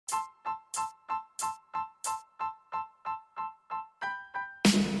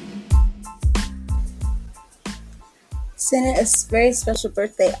Sending a very special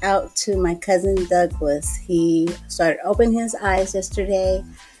birthday out to my cousin Douglas. He started opening his eyes yesterday,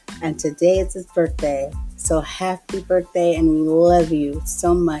 and today is his birthday. So happy birthday, and we love you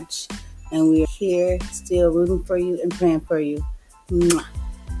so much. And we're here still rooting for you and praying for you. Mwah.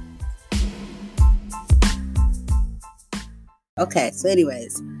 Okay, so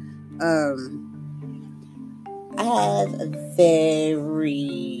anyways, I have a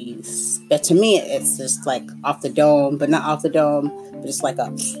but to me it's just like off the dome, but not off the dome, but just like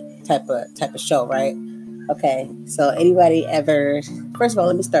a type of show, right? Okay, so anybody ever, first of all,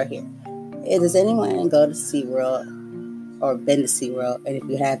 let me start here. Does anyone go to SeaWorld or been to SeaWorld? And if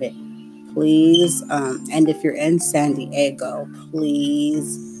you haven't, please, and if you're in San Diego,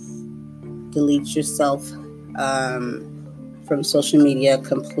 please delete yourself from social media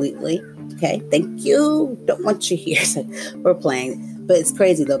completely. Okay, thank you. Don't want you here. So we're playing. But it's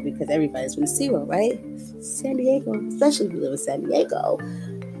crazy, though, because everybody's been to SeaWorld, right? San Diego, especially if you live in San Diego.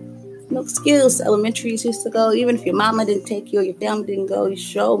 No excuse. Elementaries used to go. Even if your mama didn't take you or your family didn't go, you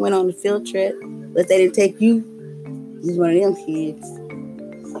sure went on a field trip. But if they didn't take you, you was one of them kids.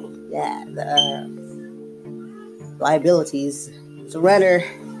 Yeah, the liabilities. It's a runner.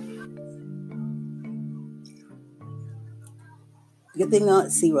 Good thing on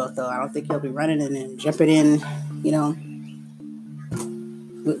SeaWorld, though. I don't think he'll be running in and jumping in,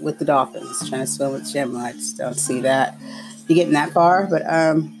 with the dolphins, trying to swim with Jim. I just don't see that. You're getting that far, but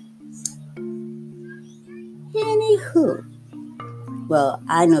anywho. Well,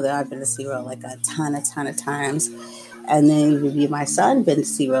 I know that I've been to SeaWorld like a ton of times. And then my son been to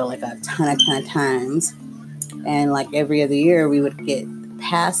SeaWorld like a ton of times. And like every other year, we would get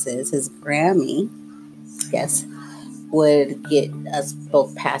passes. His Grammy, yes, would get us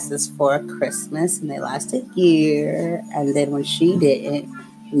both passes for Christmas, and they last a year. And then when she didn't,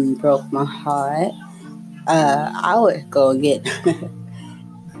 and broke my heart, I would go get us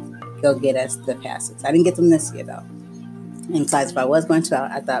the passes. I didn't get them this year though. And besides, if I was going to,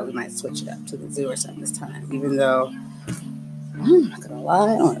 I thought we might switch it up to the zoo or something this time. Even though I'm not gonna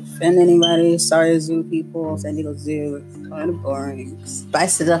lie, I don't want to offend anybody. Sorry, zoo people. San Diego Zoo, it's kind of boring.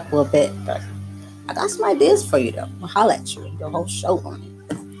 Spice it up a little bit, but I got some ideas for you, though. I'll holler at you. The whole show on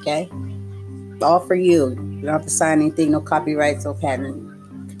it. Okay? All for you. You don't have to sign anything. No copyrights, no patent.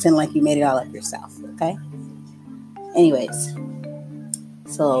 Pretend like you made it all up yourself. Okay? Anyways.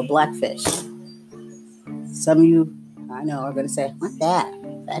 So, Blackfish. Some of you, I know, are going to say, what's that?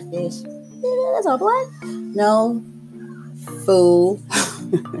 Blackfish? Yeah, that's all black. No. Fool.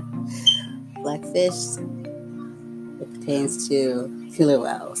 Blackfish. It pertains to killer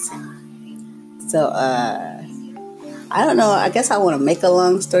whales. So, I don't know. I guess I want to make a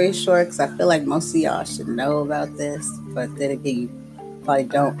long story short because I feel like most of y'all should know about this. But then again, you probably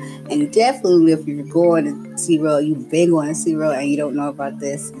don't. And definitely, if you're going to SeaWorld, you've been going to SeaWorld and you don't know about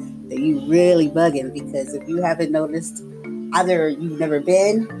this, then you really bugging. Because if you haven't noticed, either you've never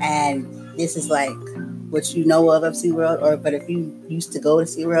been and this is like what you know of SeaWorld, but if you used to go to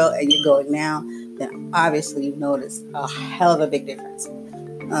SeaWorld and you're going now, then obviously you've noticed a hell of a big difference.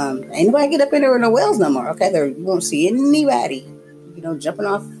 Ain't nobody get up in there with no whales no more, okay? You won't see anybody, jumping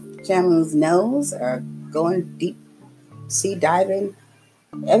off Jamal's nose or going deep sea diving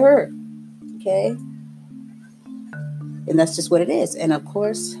ever, okay? And that's just what it is. And of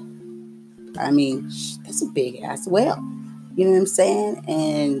course, that's a big ass whale. You know what I'm saying?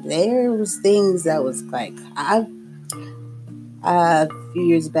 And there was things that was like, a few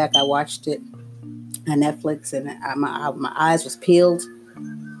years back, I watched it on Netflix, and my eyes was peeled.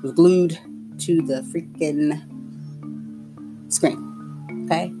 Was glued to the freaking screen.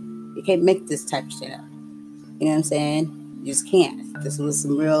 Okay? You can't make this type of shit up. You know what I'm saying? You just can't. This was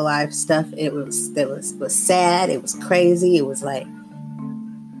some real life stuff. It was sad. It was crazy. It was like,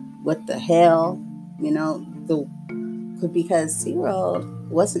 what the hell? Because SeaWorld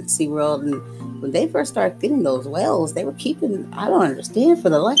wasn't SeaWorld. And when they first started getting those whales, they were keeping, I don't understand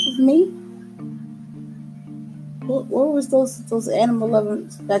for the life of me. What was those animal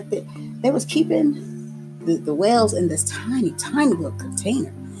lovers back there? They was keeping the whales in this tiny little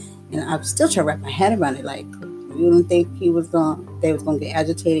container, and I'm still trying to wrap my head around it. Like, you don't think they was gonna get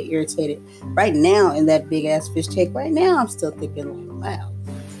agitated, irritated? Right now, in that big ass fish tank, right now, I'm still thinking, like, wow.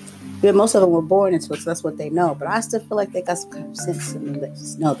 But most of them were born into it, so that's what they know. But I still feel like they got some kind of sense in them that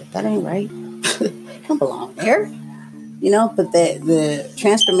just know that ain't right. They don't belong there. But the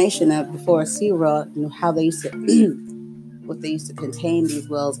transformation of before SeaWorld, how they used to, what they used to contain these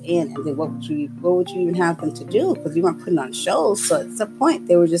whales in, and then what would you even have them to do? Because you weren't putting on shows. So at some point,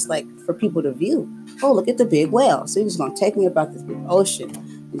 they were just like for people to view. Oh, look at the big whale. So you're just gonna take me about this big ocean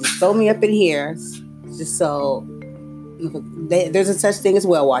and just throw me up in here, just so There's a such thing as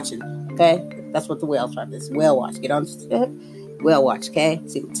whale watching. Okay, that's what the whale tribe is. Whale watch. Get on the ship. Whale watch. Okay,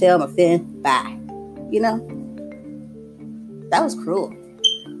 see my tail, my fin. Bye. You know, that was cruel.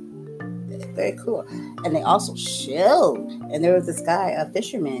 Very cool. And they also showed, and there was this guy, a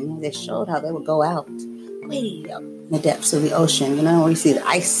fisherman, they showed how they would go out way out in the depths of the ocean, you know, where you see the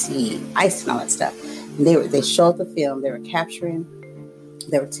ice and all that stuff. And they showed the film, they were capturing,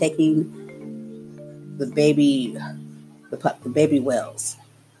 they were taking the baby whales.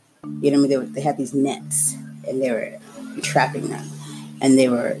 You know what I mean? They had these nets, and they were trapping them, and they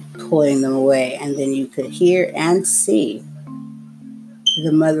were pulling them away, and then you could hear and see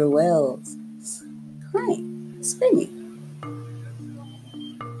the mother whales crying, screaming,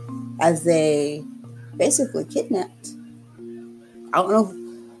 as they basically kidnapped. I don't know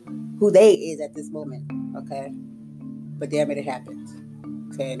who they is at this moment, okay? But damn it happened.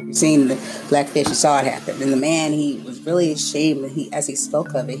 Okay, and you've seen the Blackfish, you saw it happen. And the man, he was really ashamed, and as he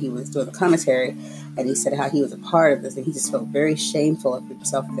spoke of it, he was doing a commentary, and he said how he was a part of this, and he just felt very shameful of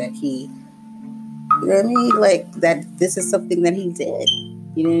himself that he, you know what I mean? Like, that this is something that he did.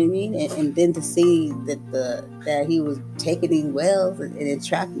 You know what I mean? And then to see that he was taking these whales and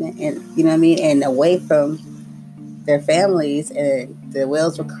entrapment, and you know what I mean, and away from their families, and the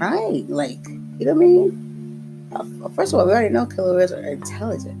whales were crying, like, you know what I mean? First of all, we already know killer whales are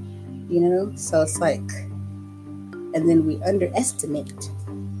intelligent, you know? So it's like, and then we underestimate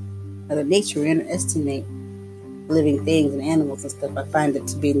Mother Nature, we underestimate living things and animals and stuff. I find it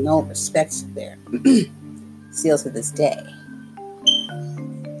to be no respect there, still to this day.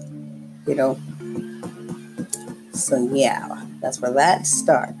 You know, so yeah, that's where that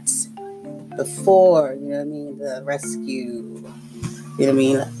starts. Before, you know what I mean, the rescue, you know what I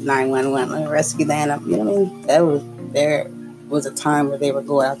mean, 911, rescue the animal, you know what I mean, there was a time where they would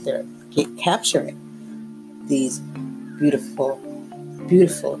go out there capturing these beautiful,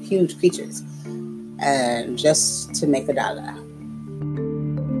 beautiful, huge creatures, and just to make $1.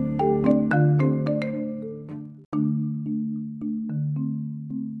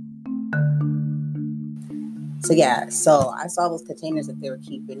 So yeah, so I saw those containers that they were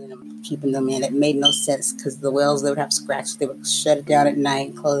keeping them in. It made no sense because the whales, they would have scratches. They would shut it down at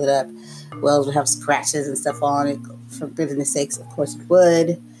night, close it up. Whales would have scratches and stuff on it. For goodness sakes, of course it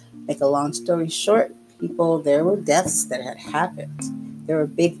would. Make a long story short, there were deaths that had happened. There were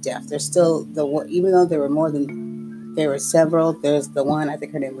big deaths. There's still even though there were several. There's the one, I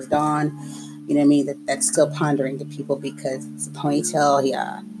think her name was Dawn. You know what I mean? That's still pondering to people because it's a ponytail.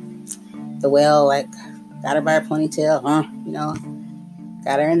 Yeah, the whale got her by her ponytail, you know,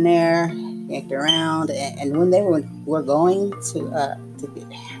 got her in there, yanked her around, and when they were going to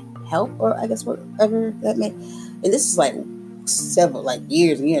get help, or I guess whatever that meant, and this is several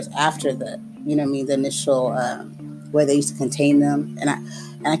years and years after the, you know what I mean, the initial where they used to contain them, and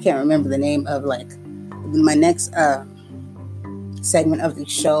I can't remember the name of my next segment of the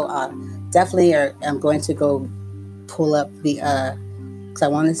show. Definitely, I'm going to go pull up the. Because I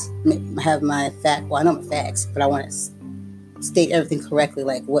want to have my fact. Well, I know my facts, but I want to state everything correctly,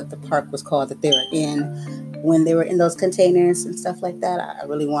 like what the park was called that they were in when they were in those containers and stuff like that. I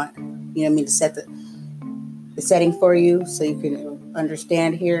really want, you know what I mean, to set the setting for you so you can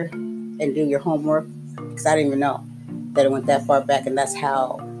understand here and do your homework. Because I didn't even know that it went that far back, and that's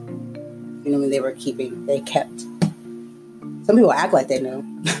how, you know what I mean, they kept. Some people act like they knew.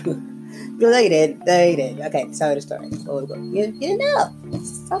 No, they did. Okay, tell you the story. You didn't know.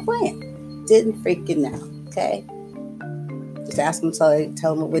 Stop playing. Didn't freaking know. Okay? Just ask them,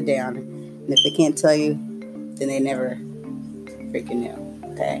 tell them what went down. And if they can't tell you, then they never freaking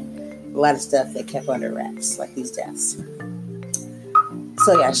knew. Okay? A lot of stuff they kept under wraps, like these deaths.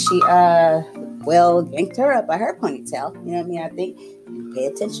 So yeah, she yanked her up by her ponytail. You know what I mean? I think, pay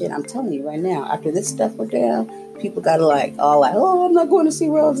attention. I'm telling you right now, after this stuff went down, people got oh, I'm not going to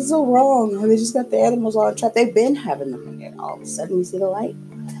SeaWorld. It's so wrong. And they just got the animals all trapped. They've been having them in there. All of a sudden, you see the light.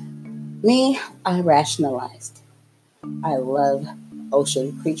 Me, I rationalized. I love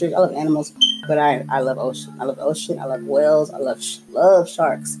ocean creatures. I love animals, but I love ocean. I love ocean. I love whales. I love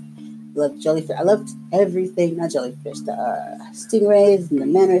sharks. I love jellyfish. I love everything. Not jellyfish. The stingrays and the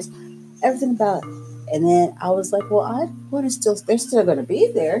manners. Everything about it. And then I was like, well, they're still going to be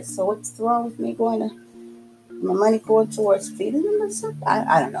there. So what's wrong with me my money going towards feeding them or something?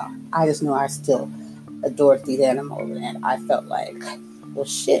 I don't know. I just know I still adored these animals. And I felt like, well,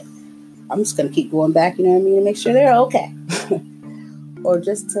 shit, I'm just going to keep going back, you know what I mean, to make sure they're okay. Or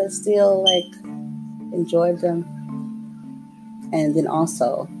just to still, enjoy them. And then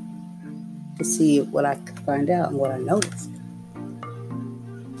also to see what I could find out and what I noticed.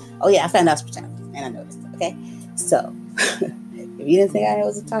 Oh, yeah, I found out some time. And I noticed. Okay, so If you didn't think I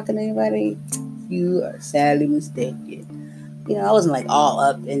wasn't talking to anybody, you are sadly mistaken. I wasn't like all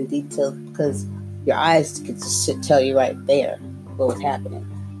up in detail because your eyes could just tell you right there what was happening.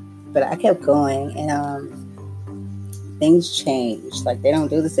 But I kept going, and things changed. Like, they don't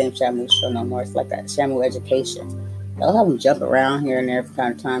do the same Shamu show no more. It's like that Shamu education. They'll have them jump around here and there from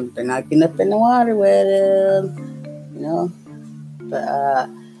time to time. They're not getting up in the water with them, But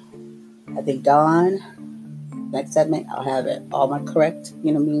I think Dawn, next segment, I'll have it all my correct,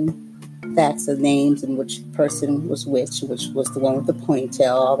 facts of names and which person was which was the one with the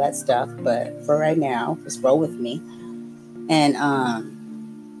ponytail, all that stuff. But for right now, just roll with me. And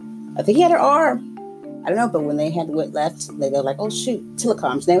I think he had her arm. I don't know, but when they had went left, they were like, oh shoot,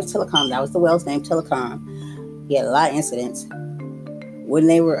 Telecom. His name was Telecom. That was the whale's name, Telecom. He had a lot of incidents. When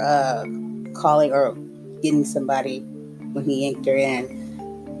they were calling or getting somebody, when he yanked her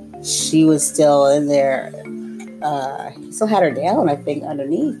in, she was still in there. He still had her down, I think,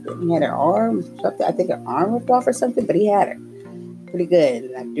 underneath. He had her arm, something. I think her arm ripped off or something, but he had her pretty good.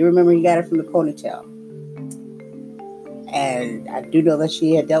 And I do remember he got her from the ponytail. And I do know that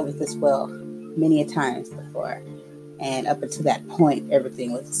she had dealt with this well many a times before. And up until that point,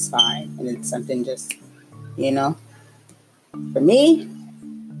 everything was fine. And then something just, for me,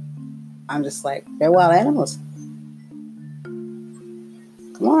 I'm just like, they're wild animals.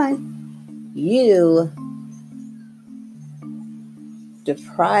 Come on. You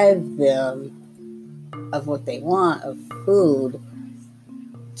deprive them of what they want, of food,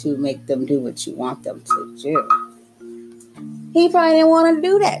 to make them do what you want them to do. He probably didn't want to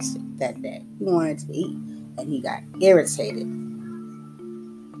do that shit that day. He wanted to eat, and he got irritated.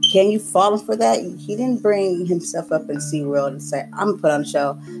 Can you fault him for that? He didn't bring himself up in SeaWorld and say, I'm going to put on a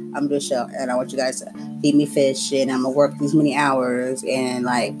show, I'm going to do a show, and I want you guys to feed me fish, and I'm going to work these many hours, and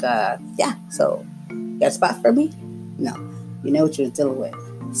so you got a spot for me? No. You know what you're dealing with.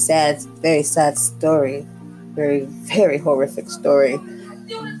 Sad, very sad story. Very, very horrific story.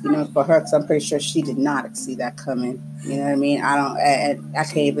 For her, because I'm pretty sure she did not see that coming. You know what I mean? I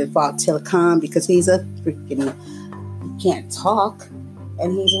can't even fault Telecom because he's a freaking, he can't talk,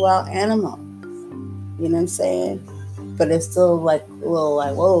 and he's a wild animal. You know what I'm saying? But it's still like a little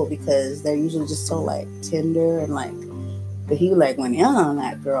like, whoa, because they're usually just so like tender and like, but he like went in on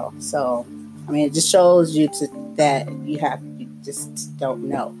that girl. So, I mean, it just shows you that you just don't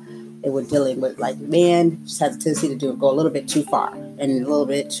know. They were dealing with, like, man just has a tendency to go a little bit too far and a little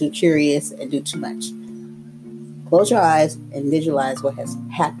bit too curious and do too much. Close your eyes and visualize what has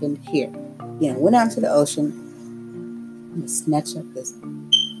happened here. Went out to the ocean and snatch up this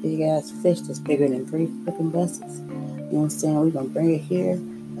big ass fish that's bigger than 3 freaking buses. You know what I'm saying? We're gonna bring it here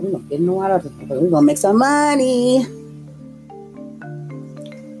and we're gonna get in the water. We're gonna make some money.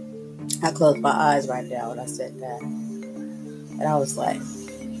 I closed my eyes right now when I said that, and I was like,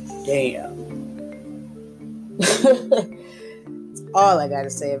 damn. All I gotta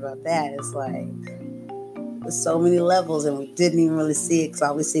say about that is like, there's so many levels, and we didn't even really see it because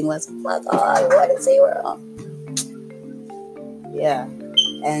all we seen was, what in SeaWorld? Yeah.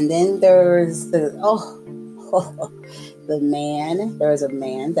 And then there's the man. There was a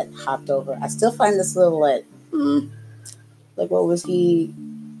man that hopped over. I still find this little like what was he?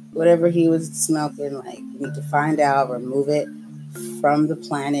 Whatever he was smoking, like, you need to find out, remove it from the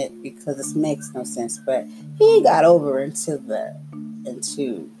planet because this makes no sense. But he got over into the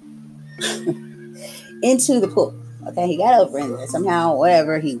pool. Okay, he got over in there somehow.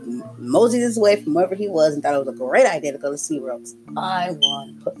 Whatever, he moseyed his way from wherever he was and thought it was a great idea to go to SeaWorld. I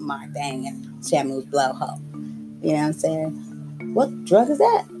want to put my thing in Shamu's blowhole. You know what I'm saying? What drug is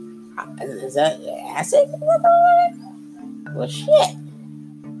that? Is that acid? Well, shit.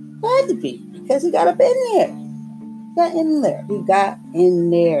 Had to be, because he got up in there. He got in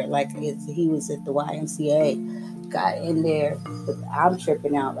there like he was at the YMCA. Got in there. But I'm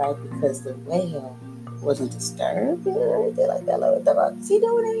tripping out, right? Because the whale wasn't disturbed or anything like that. Like, what the fuck is he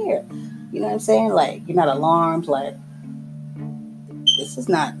doing in here? You know what I'm saying? Like, you're not alarmed. Like, this is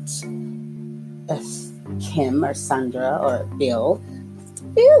not Kim or Sandra or Bill. It's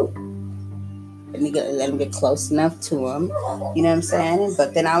you. Let him get close enough to him. You know what I'm saying?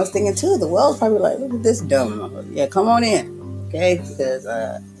 But then I was thinking too, the world's probably like, look at this dumb mother. Yeah, come on in. Okay? Because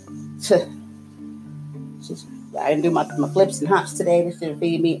I didn't do my flips and hops today. They should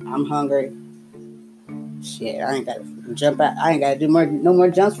feed me. I'm hungry. Shit, I ain't got to jump out. I ain't got to do no more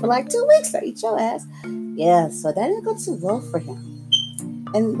jumps for like 2 weeks. I eat your ass. Yeah, so that didn't go too well for him.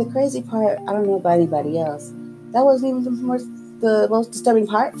 And the crazy part, I don't know about anybody else, that wasn't even the most disturbing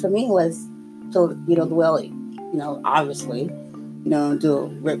part for me was, so, the whale, obviously, do a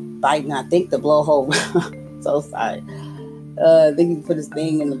rip bite, and I think the blowhole So sorry. I think he put his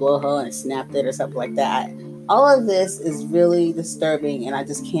thing in the blowhole and it snapped it or something like that. All of this is really disturbing, and I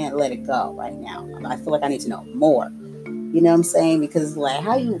just can't let it go right now. I feel like I need to know more. You know what I'm saying? Because like,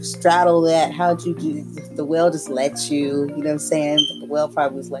 how you straddle that? How'd you do? The whale just let you. You know what I'm saying? But the whale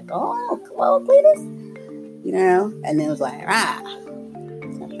probably was like, "Oh, hello, Cletus," you know, and then it was like,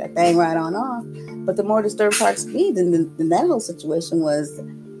 snapped that thing right on off. But the more disturbing part to me than that whole situation was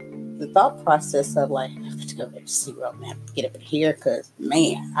the thought process of like, I have to go to SeaWorld, man, get up in here, because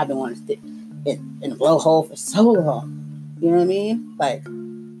man, I've been wanting to sit in a blowhole for so long. You know what I mean? Like,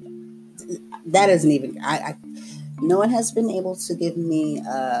 that isn't even. No one has been able to give me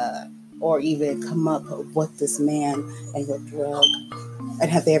or even come up with what this man and what drug, and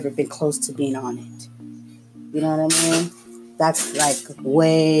have they ever been close to being on it. You know what I mean? That's like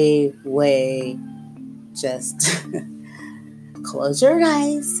way just close your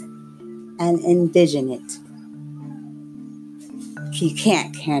eyes and envision it. You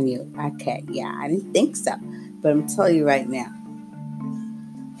can't, can you? I can't. Yeah, I didn't think so. But I'm telling you right now,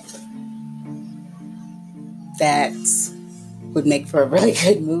 that would make for a really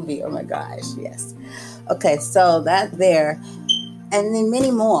good movie. Oh my gosh, yes. Okay, so that there. And then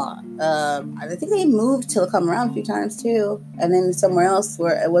many more. I think they moved Telecom around a few times too. And then somewhere else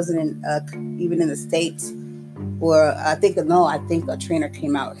where it wasn't even in the States. Where I think a trainer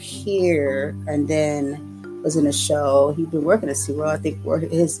came out here and then was in a show. He'd been working at SeaWorld, I think, where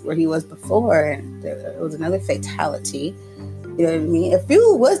he was before, and it was another fatality. You know what I mean? A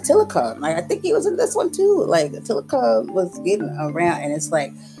few was Telecom. Like, I think he was in this one too. Like, Telecom was getting around, and it's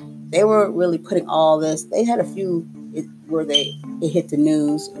like they were really putting all this. They had a few where it hit the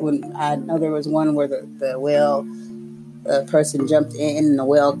news. When I know there was one where the whale person jumped in and the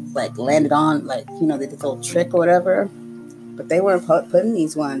whale like landed on, like, you know, they did a little trick or whatever. But they were putting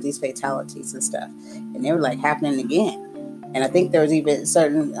these fatalities and stuff, and they were like happening again. And I think there was even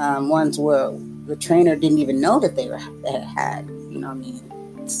certain ones where the trainer didn't even know that they had, you know what I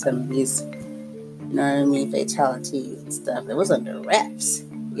mean, some of these, you know what I mean, fatalities and stuff. It was under wraps,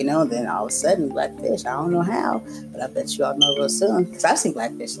 you know. Then all of a sudden, Blackfish, I don't know how, but I bet you all know real soon, because I've seen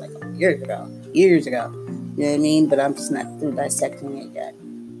Blackfish like years ago. You know what I mean? But I'm just not through dissecting it yet.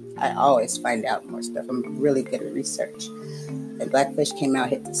 I always find out more stuff. I'm really good at research. And Blackfish came out,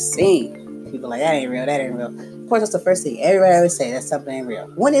 hit the scene. People are like, that ain't real. Of course, that's the first thing everybody always say, that something ain't real.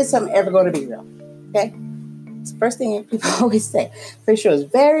 When is something ever going to be real? Okay? It's the first thing people always say. Fish was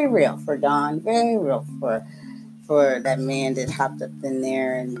very real for Don, very real for that man that hopped up in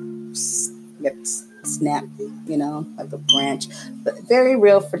there and snapped, you know, like a branch. But very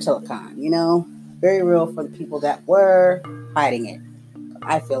real for Telecom, you know? Very real for the people that were hiding it.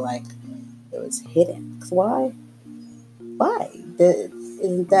 I feel like it was hidden. Why?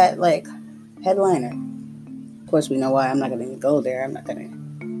 Isn't that like headliner? Of course, we know why. I'm not going to go there. I'm not going to,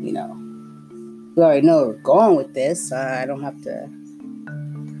 you know. We already know where we're going with this. I don't have to,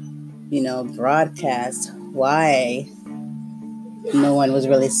 you know, broadcast why no one was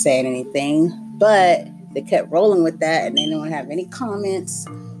really saying anything. But they kept rolling with that, and they didn't have any comments.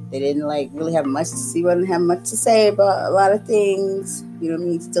 They didn't really have much to see. Didn't have much to say about a lot of things. You know what I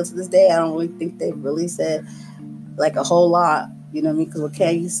mean? Still to this day, I don't really think they really said like a whole lot. You know what I mean? Because what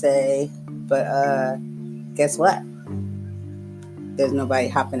can you say? But guess what? There's nobody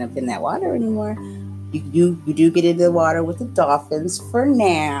hopping up in that water anymore. You do get into the water with the dolphins for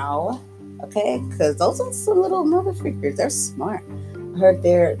now, okay? Because those are some little mother freakers. They're smart. I heard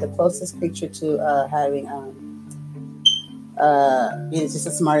they're the closest creature to having it's just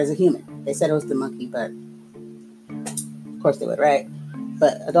as smart as a human. They said it was the monkey, but of course they would, right?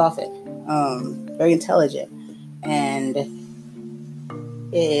 But a dolphin, very intelligent, and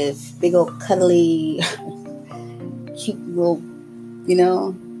if big old cuddly, cute little, you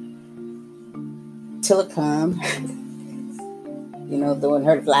know, Telecom, you know, doing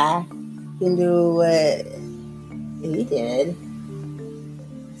her fly, can do what he did,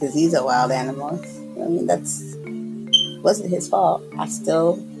 because he's a wild animal. I mean, wasn't his fault. I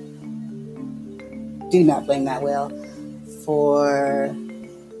still do not blame that whale for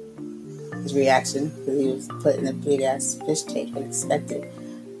his reaction, because he was put in a big ass fish tank and expected,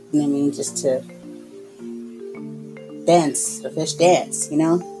 you know what I mean, just to dance, the fish dance, you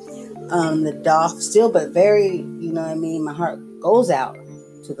know. The dog still, but very, you know what I mean, my heart goes out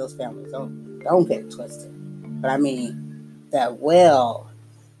to those families. Don't get it twisted. But I mean, that whale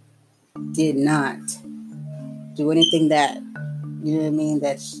did not do anything that, you know what I mean,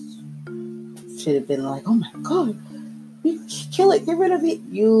 that should have been like, oh my God, you kill it, get rid of it.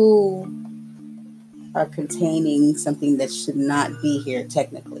 You are containing something that should not be here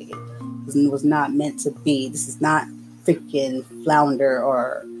technically. was not meant to be. This is not freaking flounder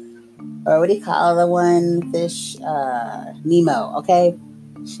or what do you call the one fish? Nemo, okay?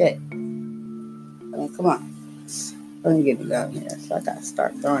 Shit. I mean, come on. Let me get me going here. So I gotta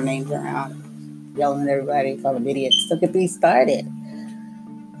start throwing names around, yelling at everybody, calling them idiots. Look at me started.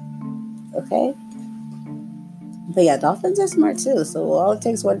 Okay? But yeah, dolphins are smart too. So all it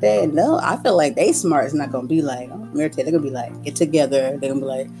takes one day, and no, I feel like they smart. It's not gonna be like, oh, they're gonna be like, get together. They're gonna be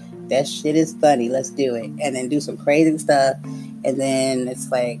like, that shit is funny. Let's do it, and then do some crazy stuff, and then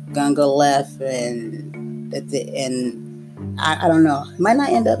it's like gonna go left, and I don't know. It might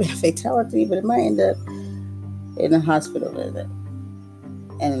not end up in a fatality, but it might end up in a hospital visit.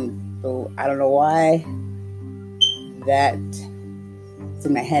 And so I don't know why that.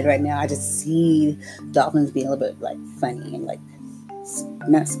 In my head right now, I just see dolphins being a little bit like funny and like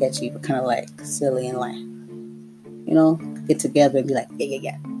not sketchy, but kind of like silly and like, you know, get together and be like,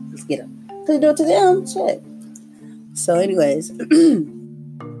 yeah, let's get them. Cause do it to them, shit. So, anyways,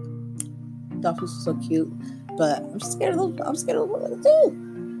 dolphins are so cute, but I'm scared of them. I'm scared of what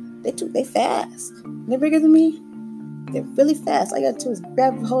they do. They fast. They're bigger than me. They're really fast. All I got to do is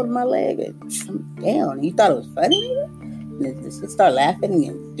grab a hold of my leg and I'm down. You thought it was funny, nigga? And they start laughing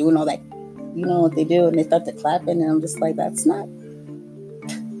and doing all that, you know what they do, and they start to clapping, and I'm just like, that's not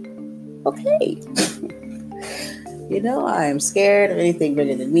okay. You know, I'm scared of anything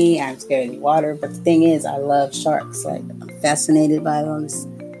bigger than me. I'm scared of any water, but the thing is, I love sharks. Like, I'm fascinated by them.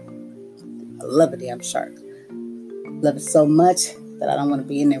 I love a damn shark. Love it so much that I don't want to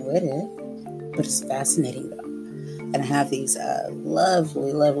be in there with it, but it's fascinating though. And I have these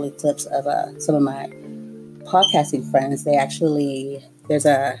lovely clips of some of my podcasting friends. They actually,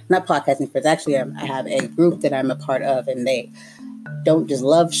 not podcasting friends, actually I have a group that I'm a part of, and they don't just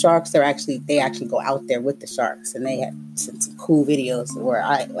love sharks, they actually go out there with the sharks, and they have some cool videos where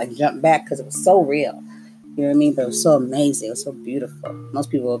I like jump back because it was so real, you know what I mean, but it was so amazing, it was so beautiful. Most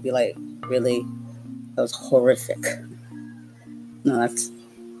people will be like, really? That was horrific. No, that's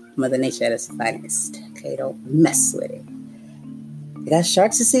Mother Nature at its finest. Okay, don't mess with it. They got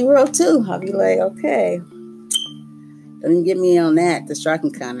sharks at SeaWorld too. I'll be like, okay, don't even get me on that. The shark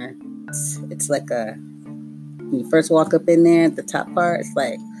encounter. It's like when you first walk up in there at the top part, it's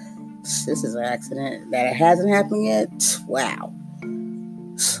like, this is an accident. That it hasn't happened yet. Wow.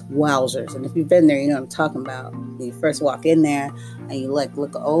 Wowzers. And if you've been there, you know what I'm talking about. When you first walk in there and you like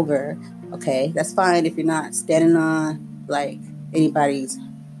look over, okay, that's fine if you're not standing on like anybody's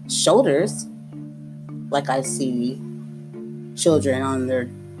shoulders. Like I see children on their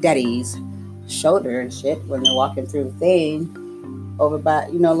daddy's shoulder and shit when they're walking through the thing over by,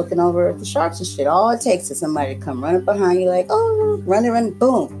 you know, looking over at the sharks and shit. All it takes is somebody to come running behind you like, oh, run,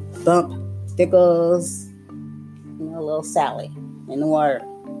 boom, bump, there goes, you know, little Sally in the water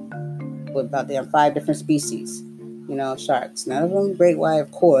with about damn 5 different species, you know, sharks. None of them great white,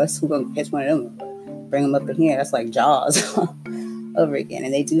 of course. Who's gonna catch one of them? Bring them up in here. That's like Jaws over again.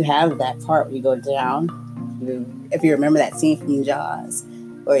 And they do have that part where you go down. If you remember that scene from Jaws,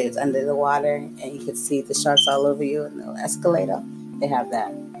 where it's under the water and you can see the sharks all over you and the escalator. They have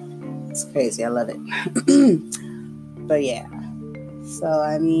that. It's crazy. I love it. But yeah. So,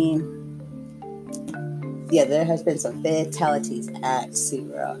 I mean, yeah, there has been some fatalities at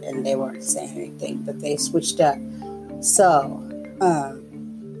SeaWorld and they weren't saying anything, but they switched up. So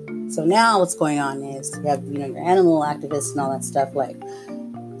now what's going on is you have, you know, your animal activists and all that stuff like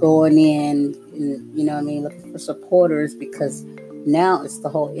going in and, you know what I mean, looking for supporters, because now it's the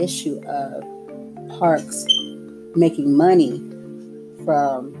whole issue of parks making money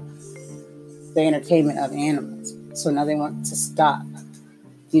from the entertainment of animals. So now they want to stop,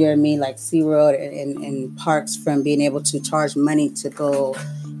 you know what I mean, like SeaWorld and parks from being able to charge money to go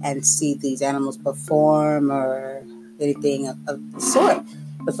and see these animals perform or anything of the sort.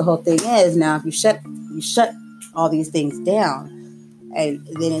 But the whole thing is now if you shut all these things down, and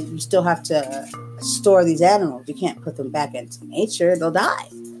then you still have to store these animals. You can't put them back into nature; they'll die.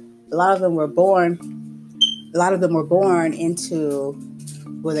 A lot of them were born into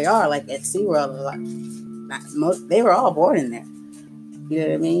where they are, like at SeaWorld. They were all born in there. You know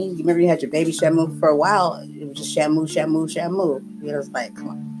what I mean? You remember you had your baby Shamu for a while. It was just Shamu. You know, it's like, come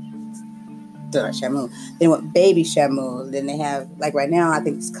on, Shamu. Then what? Baby Shamu. Then they have, like right now, I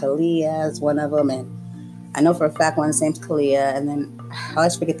think it's Kalia is one of them, and I know for a fact one of the name's Kalia, and then I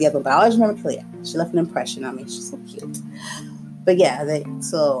always forget the other one, but I always remember Kalia. She left an impression on me. She's so cute. But yeah,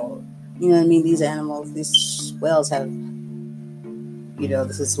 so, you know what I mean? These animals, these whales have, you know,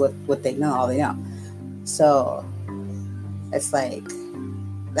 this is what they know, all they know. So it's like,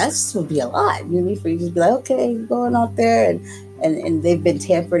 that would be a lot, you know, for you to just be like, okay, you're going out there, and and they've been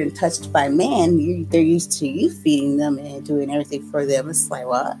tampered and touched by man, they're used to you feeding them and doing everything for them. It's like,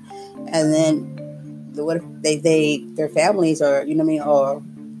 what? And then what if their families, or or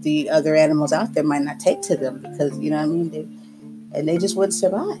the other animals out there might not take to them because they just wouldn't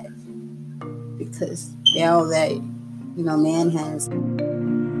survive because now that man has.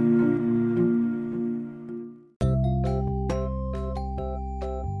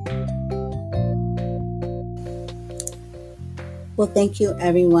 Well, thank you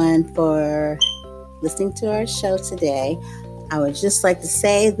everyone for listening to our show today. I would just like to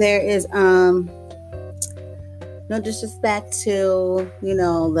say there is no disrespect to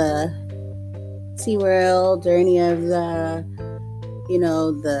the SeaWorld or any of the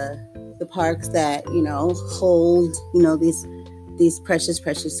the parks that hold these precious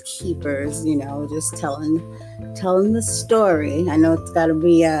keepers, just telling the story. I know it's got to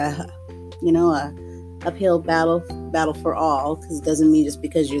be a uphill battle for all, because it doesn't mean just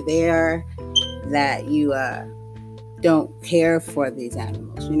because you're there that you don't care for these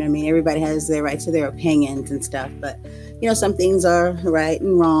animals. Everybody has their right to their opinions and stuff, but some things are right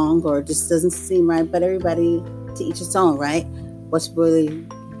and wrong, or just doesn't seem right, but everybody to each its own, right? What's really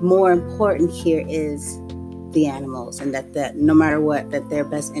more important here is the animals, and that no matter what, that their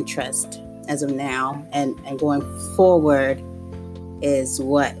best interest as of now and going forward is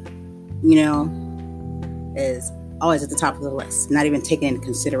what is always at the top of the list, not even taken into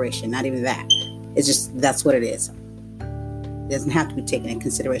consideration, not even that. It's just, that's what it is. It doesn't have to be taken into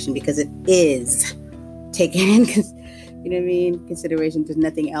consideration because it is taken in consideration. There's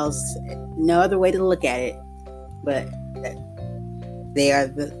nothing else, no other way to look at it, but they are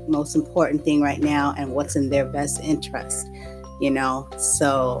the most important thing right now and what's in their best interest,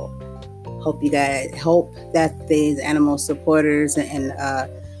 so hope that these animal supporters and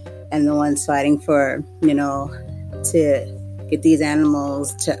the ones fighting for, to get these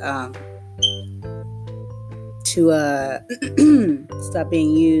animals to stop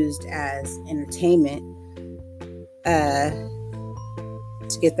being used as entertainment,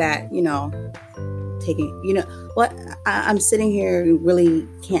 to get that, taking, I'm sitting here and really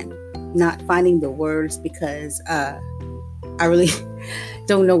not finding the words because I really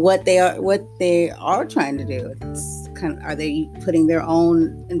don't know what they are trying to do. It's are they putting their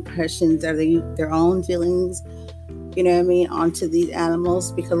own impressions, are they their own feelings, onto these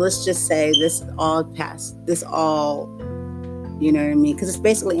animals? Because let's just say this all, because it's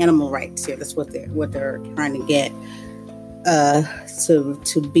basically animal rights here. That's what they're trying to get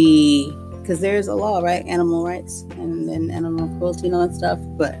to be, because there's a law, right? Animal rights and then animal cruelty and all that stuff,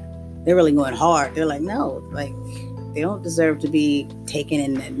 but they're really going hard. They're like, no, like they don't deserve to be taken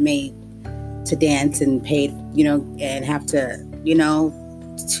and made to dance and paid, and have to,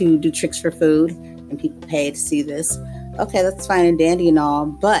 to do tricks for food, and people pay to see this. Okay, that's fine and dandy and all,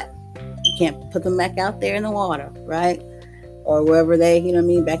 but you can't put them back out there in the water, right? Or wherever they,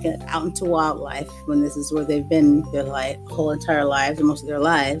 back out into wildlife, when this is where they've been their whole entire lives, or most of their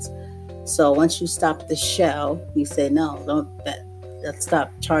lives. So once you stop the show, you say, no, let's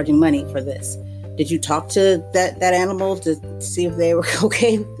stop charging money for this. Did you talk to that animal to see if they were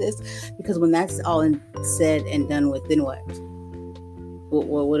okay with this? Because when that's all said and done with, then what?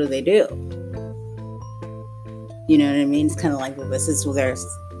 What do they do? You know what I mean? It's kind of like, this is their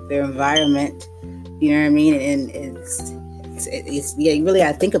environment. You know what I mean? And it's you really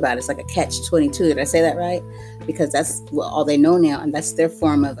got to think about it. It's like a catch-22. Did I say that right? Because that's all they know now, and that's their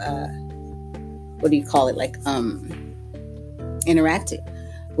form of what do you call it? Like interacting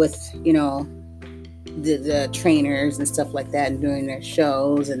with the trainers and stuff like that, and doing their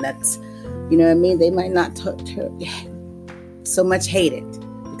shows, and that's they might not so much hate it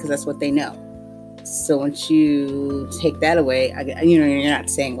because that's what they know. So once you take that away, you're not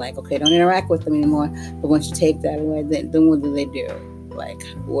saying like, okay, don't interact with them anymore, but once you take that away, then what do they do? Like,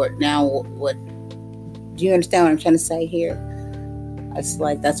 what do you understand what I'm trying to say here? It's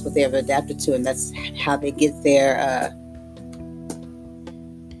like that's what they have adapted to, and that's how they get their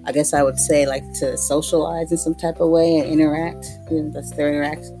I guess I would say, like, to socialize in some type of way and interact. That's their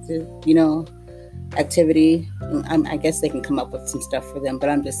interactive, activity. I guess they can come up with some stuff for them, but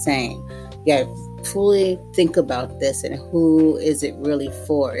I'm just saying, fully think about this, and who is it really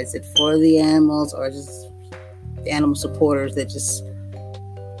for? Is it for the animals, or just the animal supporters that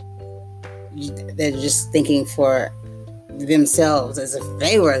they're just thinking for themselves as if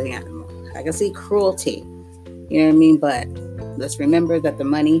they were the animal? I can see cruelty, you know what I mean? But let's remember that the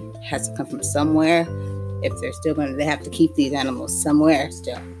money has to come from somewhere. If they're still they have to keep these animals somewhere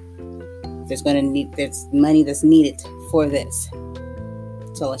still. There's money that's needed for this.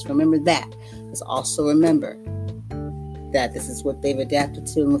 So let's remember that. Let's also remember that this is what they've adapted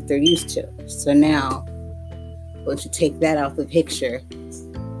to and what they're used to. So now, once you take that out of the picture,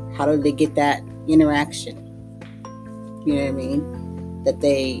 how do they get that interaction? You know what I mean? That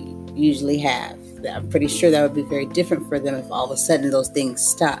they usually have. I'm pretty sure that would be very different for them if all of a sudden those things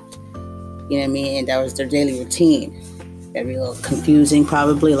stopped. You know what I mean? And that was their daily routine. That'd be a little confusing,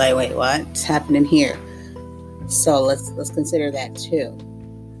 probably. Like, wait, what's happening here? So let's consider that too.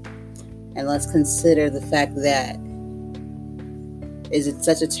 And let's consider the fact that, is it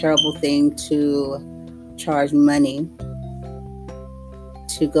such a terrible thing to charge money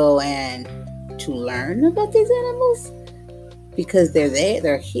to go and to learn about these animals? Because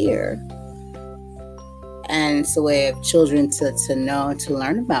they're here. And it's a way of children to know and to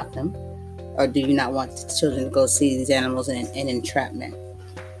learn about them. Or do you not want the children to go see these animals in entrapment?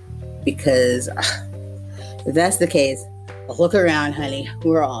 Because if that's the case, look around, honey.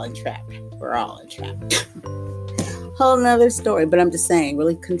 We're all entrapped. We're all entrapped. Whole nother story. But I'm just saying,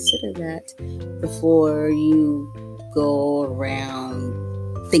 really consider that before you go around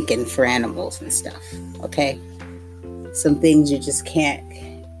thinking for animals and stuff. Okay? Some things you just can't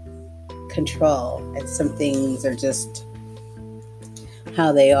control, and some things are just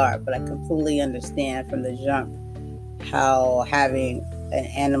how they are. But I completely understand from the jump how having an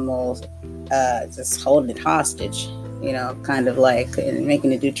animal just holding it hostage, kind of like and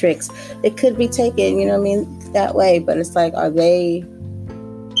making it do tricks, it could be taken, that way. But it's like, are they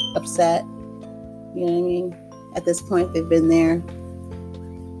upset? You know what I mean? At this point, they've been there.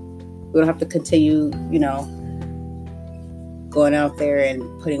 We don't have to continue, going out there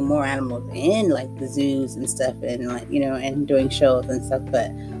and putting more animals in like the zoos and stuff, and like, and doing shows and stuff.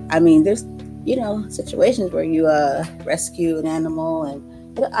 But I mean, there's, situations where you rescue an animal, and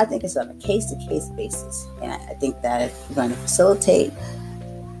I think it's on a case-to-case basis. And I think that if you're going to facilitate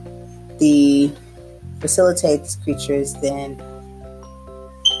these creatures, then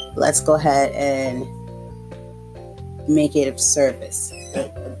let's go ahead and make it of service,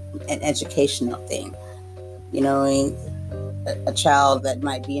 an educational thing. A child that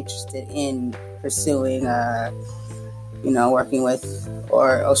might be interested in pursuing, working with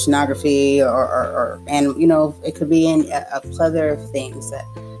or oceanography and it could be in a plethora of things that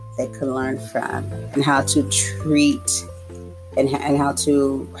they can learn from, and how to treat and how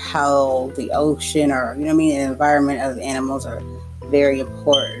the ocean or, the environment of animals are very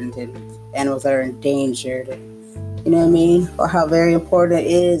important, and animals that are endangered, or how very important it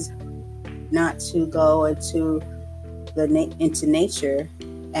is not to go into nature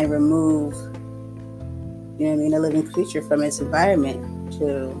and remove, a living creature from its environment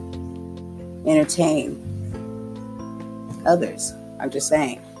to entertain others. I'm just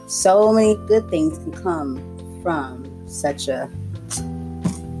saying, so many good things can come from such a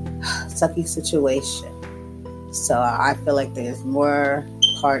sucky situation. So I feel like there's more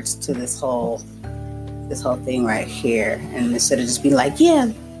parts to this whole thing right here, and instead of just being like, yeah,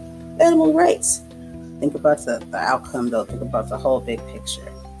 animal rights, think about the outcome, though. Think about the whole big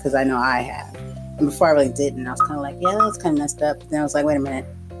picture, because I know I have. And before I really didn't, I was kind of like, yeah, that's kind of messed up. Then I was like, wait a minute,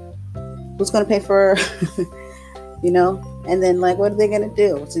 who's going to pay for, And then, like, what are they going to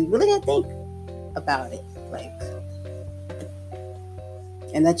do? So you really got to think about it, like.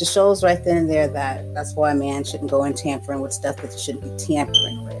 And that just shows right then and there that's why a man shouldn't go in tampering with stuff that you shouldn't be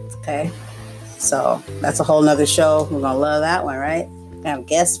tampering with. Okay, so that's a whole nother show. We're gonna love that one, right? I have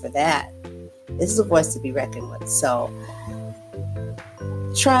guests for that. This is a voice to be reckoned with. So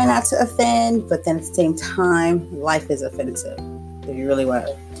try not to offend, but then at the same time, life is offensive. If you really want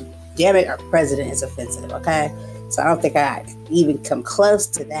to, damn it, our president is offensive, okay? So I don't think I even come close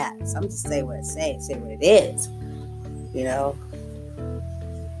to that. So I'm just saying what it say what it is.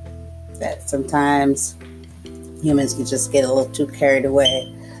 That sometimes humans can just get a little too carried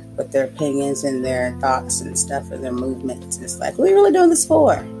away with their opinions and their thoughts and stuff and their movements. And it's like, what are you really doing this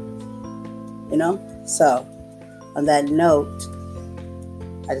for? So on that note,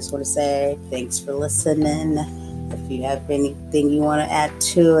 I just want to say thanks for listening. If you have anything you want to add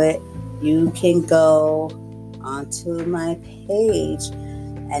to it, you can go onto my page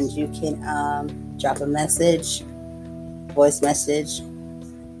and you can drop a message, voice message.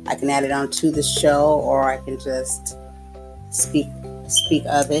 I can add it onto the show, or I can just speak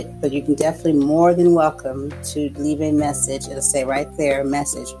of it. But you can definitely more than welcome to leave a message. It'll say right there,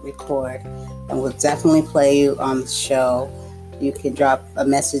 message, record, and we'll definitely play you on the show. You can drop a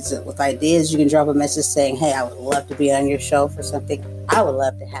message with ideas. You can drop a message saying, hey, I would love to be on your show for something. I would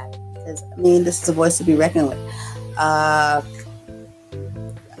love to have it, because this is a voice to be reckoned with. I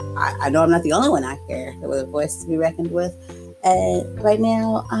know I'm not the only one out here with a voice to be reckoned with. And right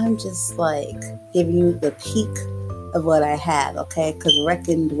now, I'm just like giving you the peak of what I have, okay? Because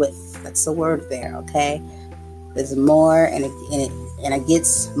reckoned with, that's the word there, okay? There's more, and it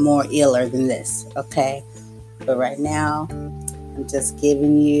gets more iller than this, okay? But right now, I'm just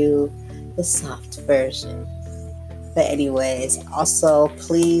giving you the soft version. But anyways, also,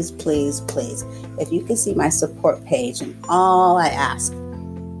 please, please, please, if you can see my support page, and all I ask,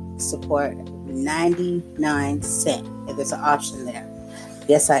 support 99 cents, if there's an option there.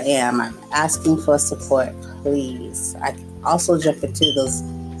 Yes, I am. I'm asking for support, please. I can also jump into those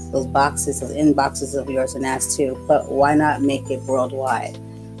boxes, those inboxes of yours and ask too, but why not make it worldwide?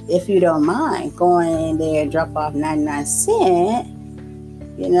 If you don't mind going in there and drop off 99 cents,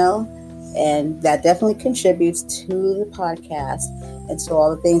 and that definitely contributes to the podcast and to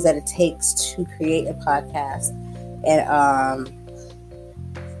all the things that it takes to create a podcast,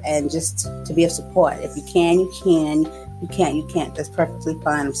 and just to be of support. If you can, you can. You can't, you can't. That's perfectly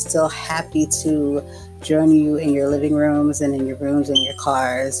fine. I'm still happy to join you in your living rooms and in your rooms and your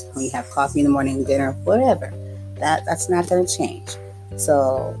cars when you have coffee in the morning, dinner, whatever. That's not going to change.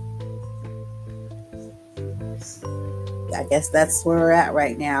 So I guess that's where we're at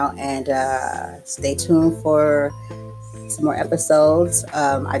right now. And stay tuned for some more episodes.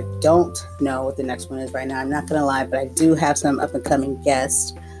 I don't know what the next one is right now. I'm not going to lie, but I do have some up and coming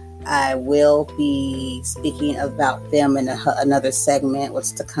guests. I will be speaking about them in another segment,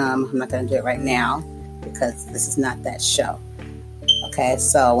 what's to come. I'm not going to do it right now because this is not that show. Okay,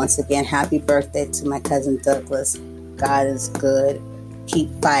 so once again, happy birthday to my cousin Douglas. God is good. Keep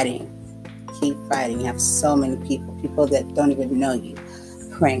fighting. Keep fighting. You have so many people that don't even know you,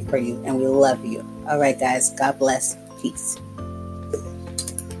 praying for you, and we love you. All right, guys. God bless. Peace.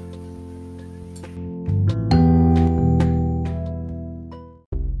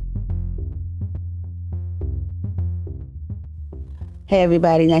 Hey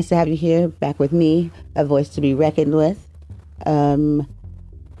everybody, nice to have you here, back with me, a voice to be reckoned with.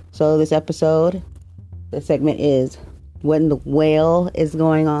 So this episode, the segment is When the Whale is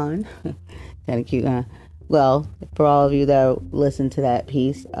Going On. Kind of cute, huh? Well, for all of you that listened to that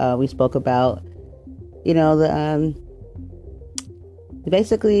piece, we spoke about, the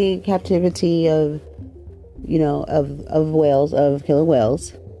basically captivity of whales, of killer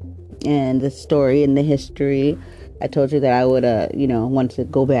whales, and the story and the history. I told you that I would, want to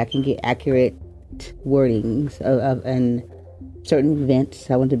go back and get accurate wordings of and certain events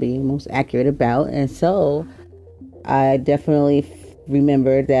I want to be most accurate about. And so I definitely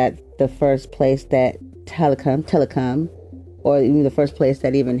remembered that the first place that Telecom, or even the first place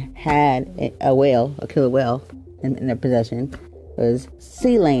that even had a killer whale in their possession, was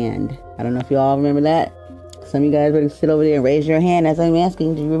Sealand. I don't know if you all remember that. Some of you guys better sit over there and raise your hand as I'm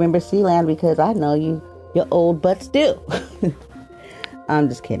asking, do you remember Sealand? Because I know your old butts do. I'm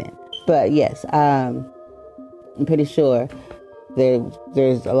just kidding. But yes, I'm pretty sure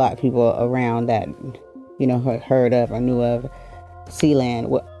there's a lot of people around that, heard of or knew of Sealand.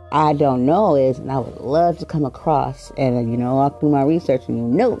 What I don't know is, and I would love to come across, and I'll do my research,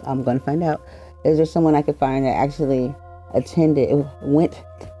 and I'm going to find out, is there someone I could find that actually went,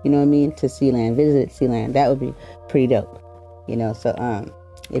 to Sealand, visited Sealand? That would be pretty dope. So,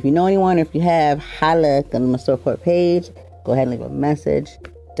 if you know anyone, or if you have, holla on my support page. Go ahead and leave a message.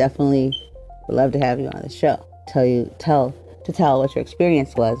 Definitely would love to have you on the show. Tell what your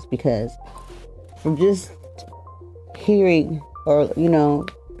experience was, because from just hearing, or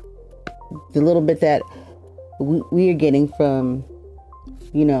the little bit that we are getting from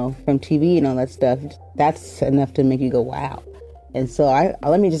from TV and all that stuff, that's enough to make you go wow. And so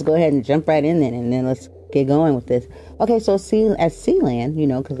let me just go ahead and jump right in then, and then let's get going with this. Okay, so at Sealand,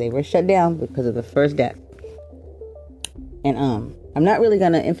 because they were shut down because of the first death. And I'm not really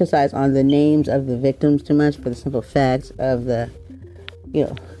going to emphasize on the names of the victims too much, for the simple fact of the,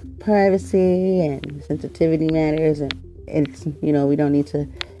 privacy and sensitivity matters. And it's, we don't need to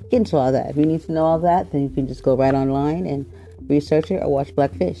get into all that. If you need to know all that, then you can just go right online and research it or watch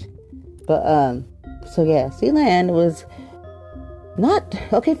Blackfish. But, so yeah, Sealand was not,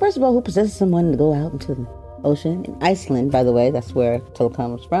 okay, first of all, who possesses someone to go out into the ocean? In Iceland, by the way, that's where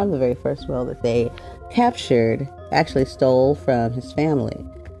Telecom was from. The very first whale that they captured, actually stole from his family,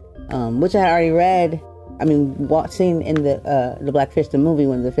 which I had already read. I mean, seen in the Blackfish, the movie,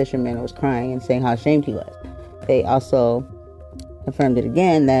 when the fisherman was crying and saying how ashamed he was. They also confirmed it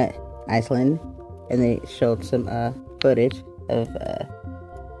again, that Iceland, and they showed some footage of,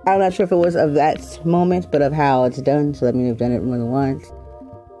 I'm not sure if it was of that moment, but of how it's done. So that means they've done it more than once.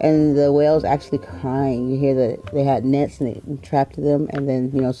 And the whale's actually crying. You hear that they had nets and they trapped them, and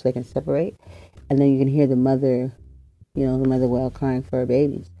then, so they can separate. And then you can hear the mother whale crying for her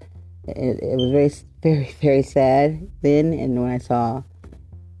babies. It was very, very, very sad then, and when I saw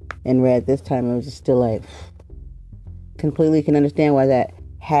and read this time, it was just still like completely can understand why that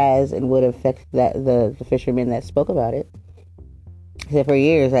has and would affect that the fishermen that spoke about it. Because for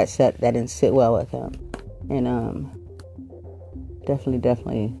years that didn't sit well with him, and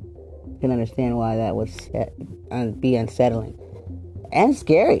definitely can understand why that would be unsettling and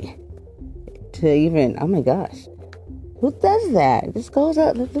scary to even. Oh my gosh, who does that? This goes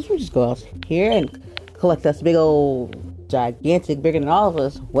out. This would just go out here and collect us big old gigantic, bigger than all of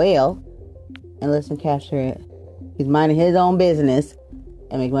us whale, and let him capture it. He's minding his own business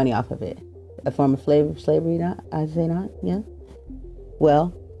and make money off of it. A form of slavery, not? I say not. Yeah.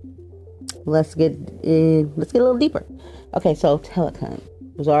 Well, let's get a little deeper. Okay, so Telakan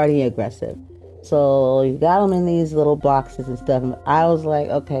was already aggressive. So you got them in these little boxes and stuff. And I was like,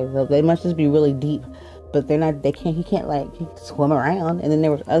 okay, so they must just be really deep, but they're not. He can't like swim around. And then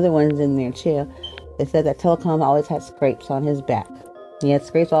there was other ones in there too. They said that Telakan always had scrapes on his back. He had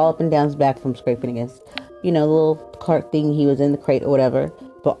scrapes all up and down his back from scraping against, the little cart thing he was in the crate or whatever,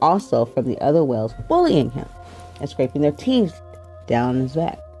 but also from the other whales bullying him and scraping their teeth down his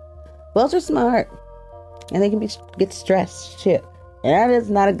back. Whales are smart, and they can get stressed too. And that is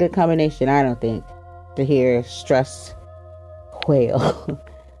not a good combination, I don't think, to hear stress whale.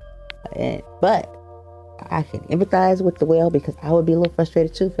 But I can empathize with the whale because I would be a little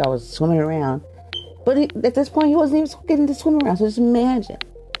frustrated too if I was swimming around. But at this point, he wasn't even getting to swim around. So just imagine.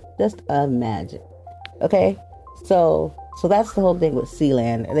 Okay? So that's the whole thing with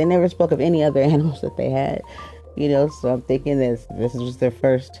Sealand. They never spoke of any other animals that they had. So I'm thinking this is just their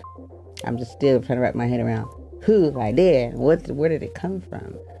first. I'm just still trying to wrap my head around whose idea and where did it come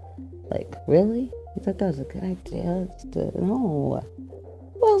from? Like, really? You thought that was a good idea? No.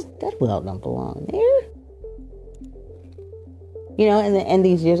 Well, that well don't belong there. And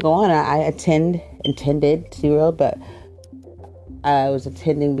these years go on. I attended SeaWorld, but I was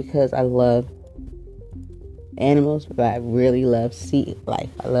attending because I love animals, but I really love sea life.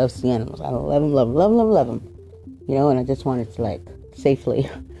 I love sea animals. I love them. And I just wanted to like safely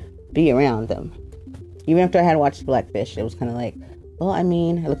be around them. Even after I had watched Blackfish, it was kind of like, well, I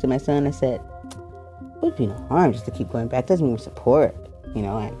looked at my son and I said, it would be no harm just to keep going back. Doesn't mean we support,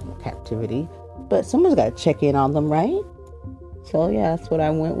 animal captivity, but someone's got to check in on them, right? So yeah, that's what I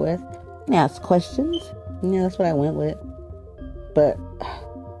went with. And ask questions. Yeah, that's what I went with. But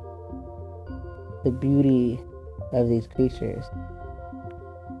the beauty of these creatures.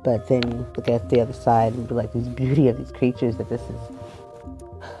 But then you look at the other side and be like, this beauty of these creatures that this is,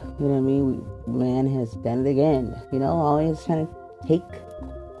 man has done it again. Always trying to take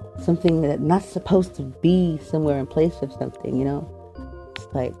something that's not supposed to be somewhere in place of something, It's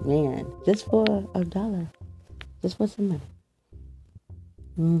like, man, just for $1. Just for some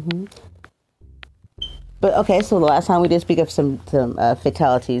money. But okay, so the last time we did speak of some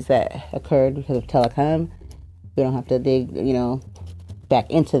fatalities that occurred because of Telakan. We don't have to dig, back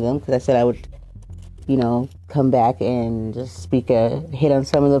into them because I said I would, come back and just hit on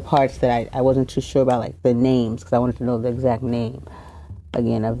some of the parts that I wasn't too sure about, like the names, because I wanted to know the exact name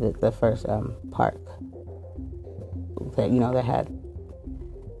again of the first park that that had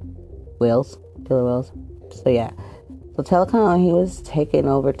killer whales. So yeah. So Telakan, he was taken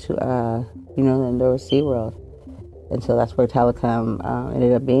over to, then there was SeaWorld. And so that's where Telakan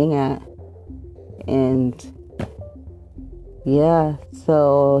ended up being at. And, yeah,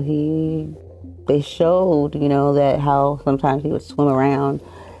 so they showed, that how sometimes he would swim around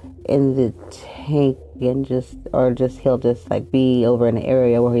in the tank and he'll just like be over in the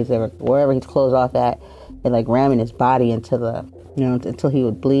area wherever he's closed off at and like ramming his body into the, until he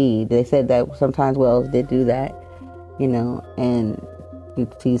would bleed. They said that sometimes whales did do that. And you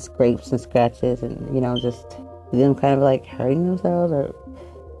see scrapes and scratches and, just them kind of like hurting themselves or,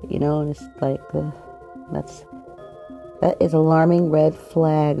 and it's like, that is alarming red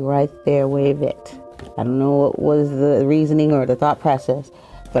flag right there. Wave it. I don't know what was the reasoning or the thought process,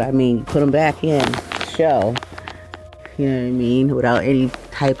 but you put them back in show, without any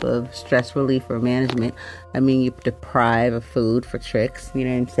type of stress relief or management. You deprive of food for tricks, what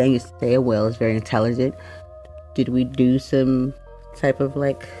I'm saying? You say a whale is very intelligent. Did we do some type of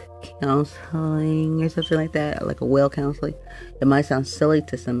like counseling or something like that? Like a whale counseling? It might sound silly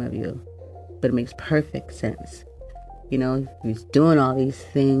to some of you, but it makes perfect sense. He's doing all these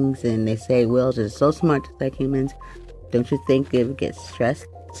things and they say whales are so smart just like humans. Don't you think they would get stressed?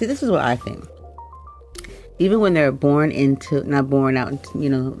 See, this is what I think. Even when they're not born out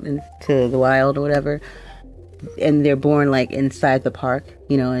into the wild or whatever, and they're born like inside the park,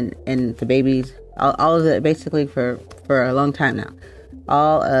 and the babies, all of it basically for a long time now.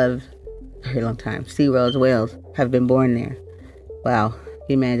 all of a very long time, SeaWorld's whales have been born there. Wow,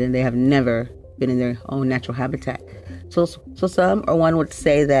 imagine they have never been in their own natural habitat. So some or one would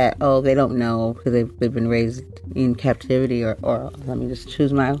say that, oh, they don't know because they've been raised in captivity, or let me just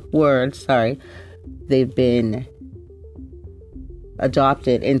choose my words. Sorry, they've been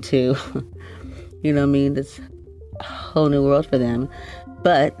adopted into, you know what I mean, this whole new world for them,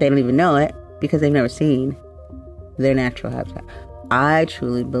 but they don't even know it because they've never seen their natural habitat. I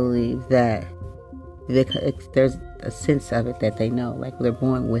truly believe that there's a sense of it that they know, like they're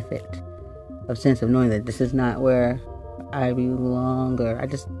born with it, a sense of knowing that this is not where I belong, or I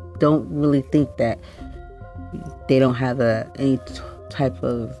just don't really think that they don't have any type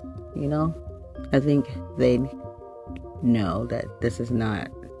of, you know, I think they know that this is not,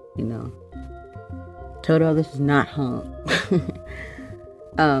 you know, Toto, this is not home.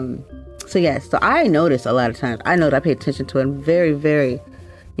 So I notice a lot of times, I pay attention to it. I'm very, very,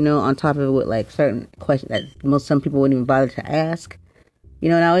 you know, on top of it with like certain questions that some people wouldn't even bother to ask, you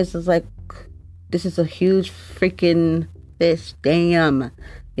know, and I was just like, this is a huge freaking fish, damn,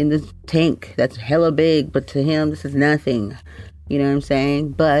 in this tank that's hella big, but to him, this is nothing, you know what I'm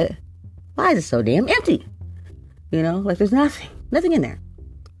saying? But why is it so damn empty? You know, like there's nothing in there.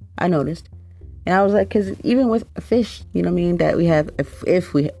 I noticed. And I was like, because even with a fish, you know what I mean, that we have,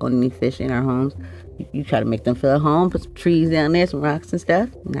 if we only fish in our homes, you try to make them feel at home, put some trees down there, some rocks and stuff.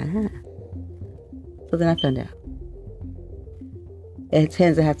 Nah. So then I found out. It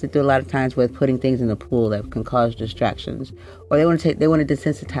tends to have to do a lot of times with putting things in the pool that can cause distractions, or they want to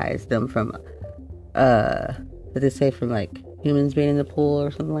desensitize them from, what they say, from like humans being in the pool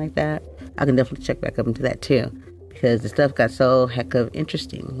or something like that. I can definitely check back up into that too, because the stuff got so heck of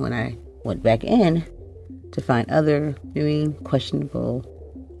interesting when I went back in to find other questionable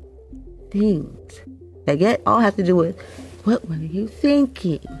things that all have to do with what were you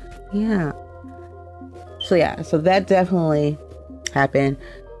thinking? Yeah. So that definitely happened.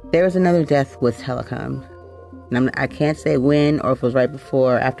 There was another death with Telecom, and I can't say when or if it was right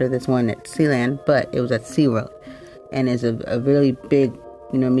before or after this one at Sealand, but it was at SeaWorld, and it's a really big,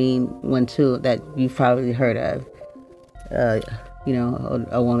 you know what I mean, one too that you've probably heard of. You know,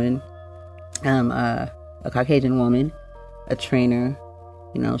 a woman, a Caucasian woman, a trainer.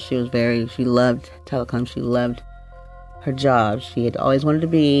 You know, she loved Telecom. She loved her job. She had always wanted to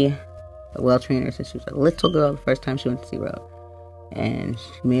be a well trainer since she was a little girl. The first time she went to SeaWorld. And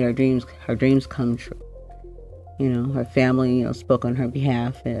she made her dreams come true. You know, her family, you know, spoke on her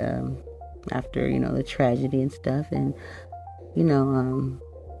behalf after, you know, the tragedy and stuff. And, you know,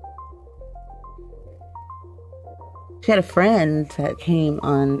 she had a friend that came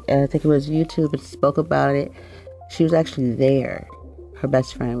on, I think it was YouTube, and spoke about it. She was actually there. Her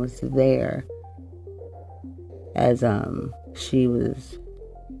best friend was there as she was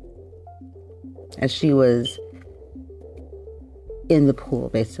in the pool,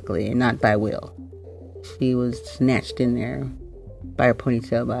 basically, and not by will. She was snatched in there by her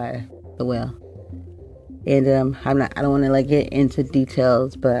ponytail by the whale. And I don't want to like get into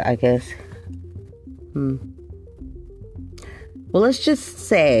details, but I guess well, let's just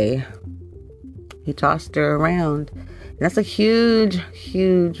say he tossed her around. And that's a huge,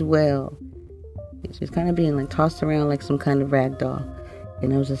 huge whale. She's kind of being like tossed around like some kind of rag doll.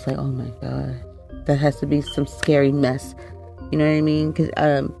 And I was just like, oh my God, that has to be some scary mess. You know what I mean? Because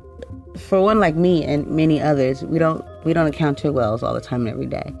for one like me and many others, we don't encounter whales all the time and every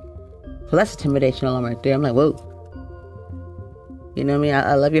day. So that's intimidation alone right there. I'm like, whoa. You know what I mean?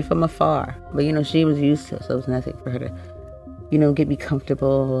 I love you from afar. But, you know, she was used to it, so it was nothing for her to, you know, me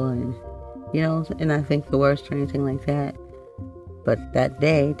comfortable and, you know, and not think the worst or anything like that. But that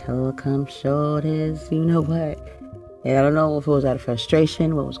day, Telecom showed his, you know what. And I don't know if it was out of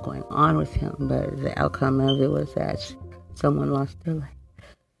frustration, what was going on with him, but the outcome of it was that someone lost their life.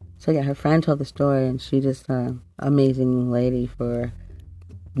 So yeah, her friend told the story, and she just amazing lady for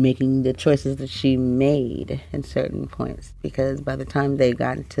making the choices that she made in certain points. Because by the time they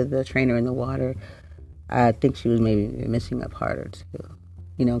got to the trainer in the water, I think she was maybe missing a part or two.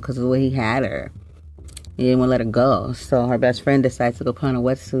 You know, because of the way he had her, he didn't want to let her go. So her best friend decides to go put on a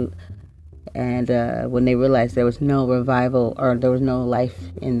wetsuit. And when they realized there was no revival or there was no life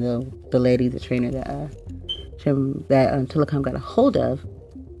in the lady, the trainer that Telecom got a hold of,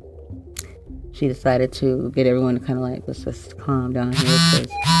 she decided to get everyone to kind of like, let's just calm down here,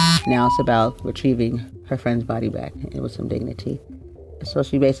 because now it's about retrieving her friend's body back with some dignity. So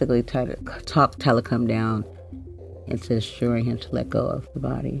she basically tried to talk Telecom down into assuring him to let go of the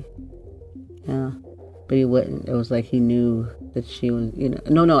body. Yeah, but he wouldn't. It was like he knew that she was, you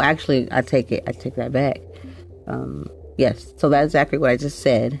know. No, actually, I take that back. Yes, so that's exactly what I just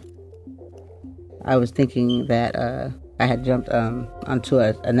said. I was thinking that I had jumped onto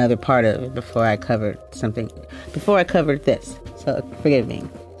another part of it before I covered this. So forgive me.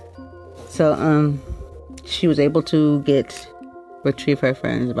 So she was able to retrieve her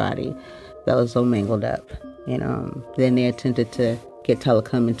friend's body that was so mangled up, and then they attempted to get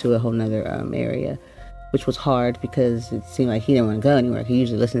Telecom into a whole nother area, which was hard because it seemed like he didn't want to go anywhere. He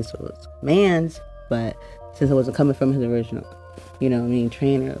usually listens to his commands, but since it wasn't coming from his original,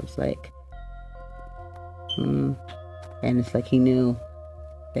 trainer, it was like, and it's like he knew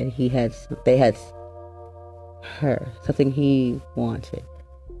that they had her, something he wanted,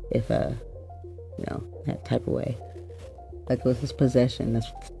 if that type of way. Like it was his possession.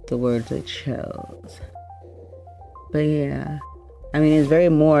 That's the words they chose. But yeah, I mean, it's very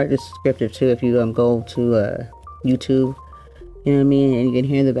more descriptive too. If you go to YouTube, you know what I mean, and you can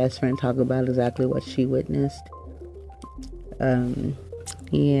hear the best friend talk about exactly what she witnessed.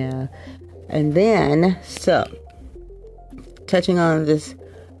 Yeah, and then touching on this,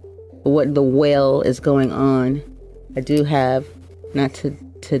 what the whale is going on. I do have, not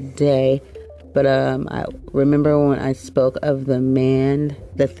today, but I remember when I spoke of the man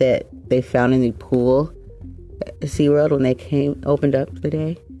that they found in the pool at SeaWorld when they opened up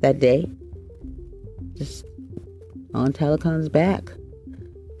that day, just on Telecom's back.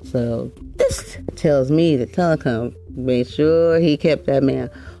 So this tells me that Telecom made sure he kept that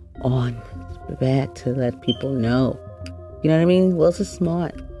man on his back to let people know. You know what I mean? Wills is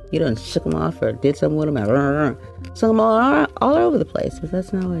smart. You done shook him off or did something with him and sung him all over the place. But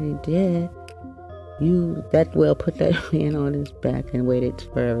that's not what he did. That whale put that man on his back and waited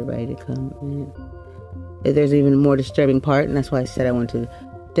for everybody to come in. There's even more disturbing part, and that's why I said I wanted to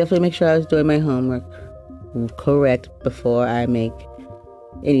definitely make sure I was doing my homework correct before I make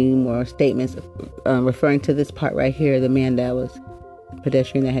any more statements referring to this part right here. The man that was a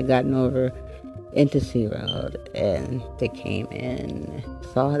pedestrian that had gotten over into SeaWorld, and they came in.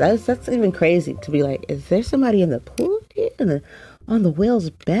 So that's even crazy to be like, is there somebody in the pool here on the whale's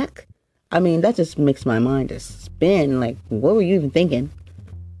back? I mean, that just makes my mind just spin. Like, what were you even thinking?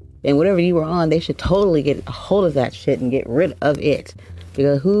 And whatever you were on, they should totally get a hold of that shit and get rid of it.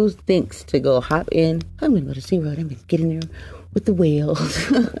 Because who thinks to go hop in? I'm going to go to SeaWorld. I'm going to get in there with the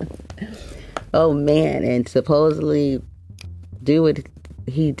whales. Oh, man. And supposedly do what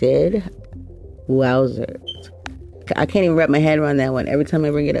he did. Wowzers. I can't even wrap my head around that one. Every time I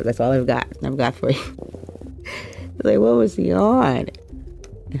bring it up, that's all I've got for you. It's like, what was he on?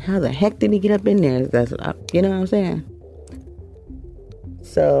 And how the heck did he get up in there? You know what I'm saying?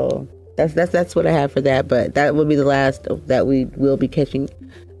 So that's what I have for that. But that will be the last that we will be catching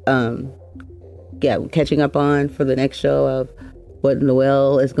up on for the next show of what in the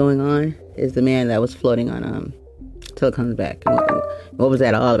well is going on is the man that was floating on till it comes back. And what was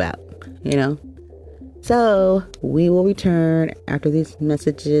that all about? So we will return after these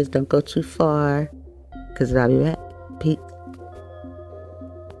messages. Don't go too far, because I'll be back. Peace.